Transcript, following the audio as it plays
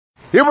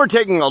Here we're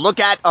taking a look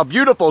at a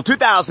beautiful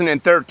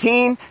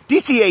 2013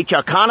 DCH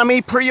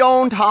Economy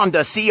pre-owned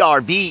Honda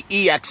CR-V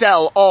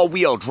EXL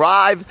all-wheel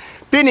drive,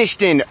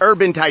 finished in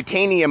urban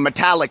titanium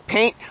metallic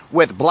paint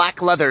with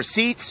black leather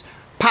seats,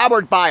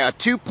 powered by a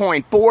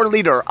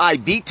 2.4-liter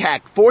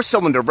iVTEC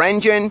 4-cylinder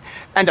engine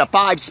and a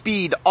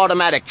 5-speed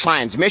automatic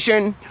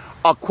transmission,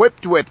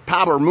 equipped with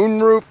power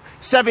moonroof,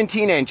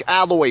 17-inch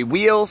alloy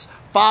wheels,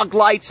 fog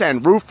lights,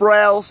 and roof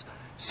rails.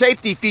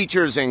 Safety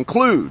features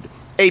include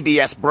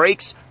ABS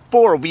brakes,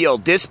 4-wheel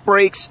disc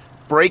brakes,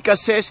 brake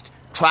assist,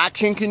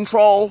 traction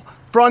control,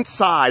 front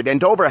side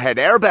and overhead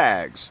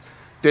airbags.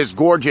 This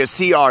gorgeous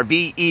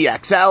CR-V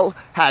EXL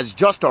has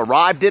just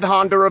arrived at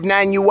Honda of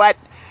Nanuet.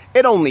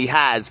 It only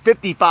has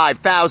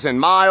 55,000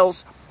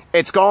 miles.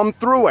 It's gone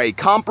through a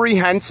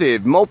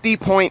comprehensive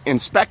multi-point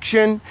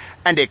inspection,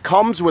 and it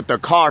comes with the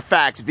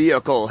Carfax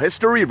Vehicle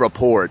History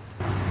Report.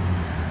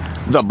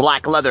 The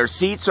black leather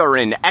seats are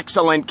in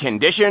excellent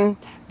condition.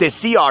 The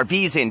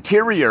CR-V's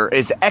interior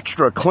is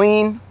extra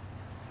clean.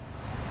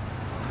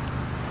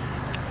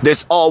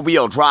 This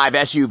all-wheel drive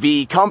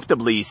SUV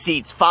comfortably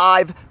seats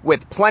 5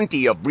 with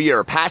plenty of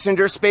rear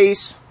passenger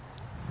space.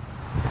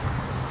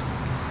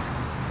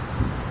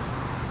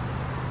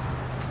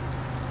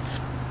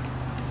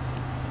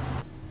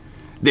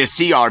 This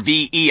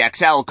CR-V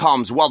EXL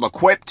comes well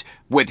equipped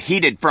with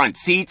heated front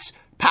seats,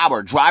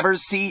 power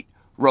driver's seat,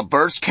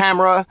 reverse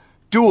camera,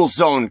 dual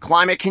zone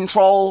climate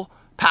control,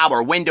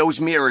 power windows,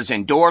 mirrors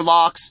and door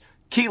locks,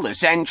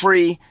 keyless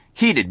entry,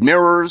 heated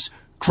mirrors,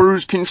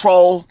 cruise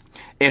control.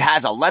 It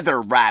has a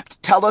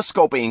leather-wrapped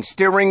telescoping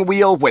steering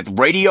wheel with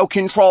radio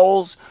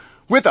controls,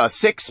 with a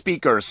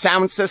 6-speaker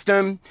sound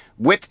system,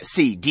 with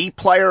CD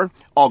player,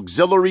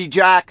 auxiliary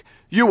jack,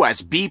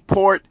 USB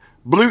port,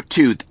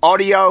 Bluetooth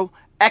audio,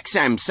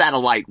 XM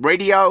satellite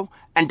radio,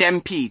 and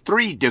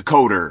MP3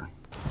 decoder.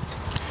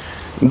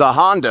 The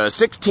Honda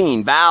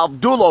 16-valve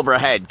dual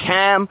overhead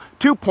cam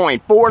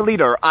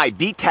 2.4-liter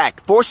iVTEC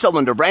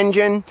 4-cylinder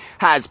engine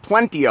has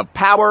plenty of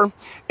power.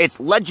 It's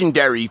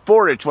legendary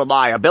for its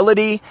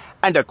reliability,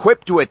 and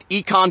equipped with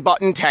Econ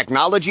button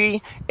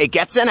technology, it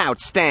gets an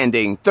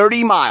outstanding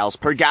 30 miles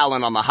per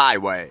gallon on the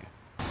highway.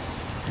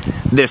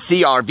 This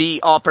CR-V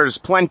offers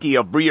plenty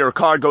of rear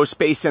cargo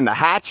space in the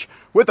hatch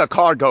with a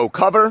cargo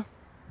cover.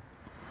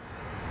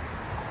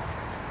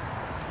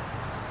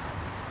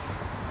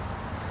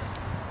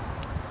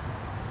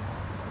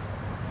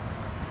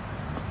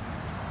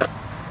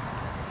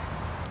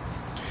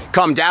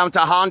 Come down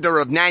to Honda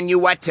of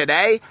Nanuet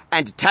today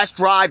and test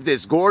drive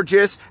this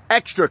gorgeous,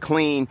 extra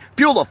clean,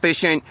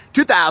 fuel-efficient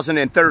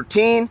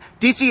 2013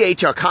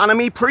 DCH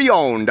Economy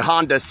pre-owned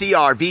Honda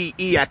CR-V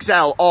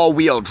EXL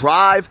all-wheel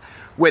drive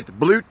with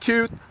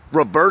Bluetooth,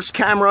 reverse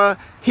camera,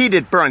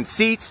 heated front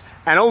seats,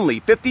 and only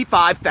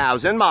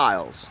 55,000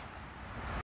 miles.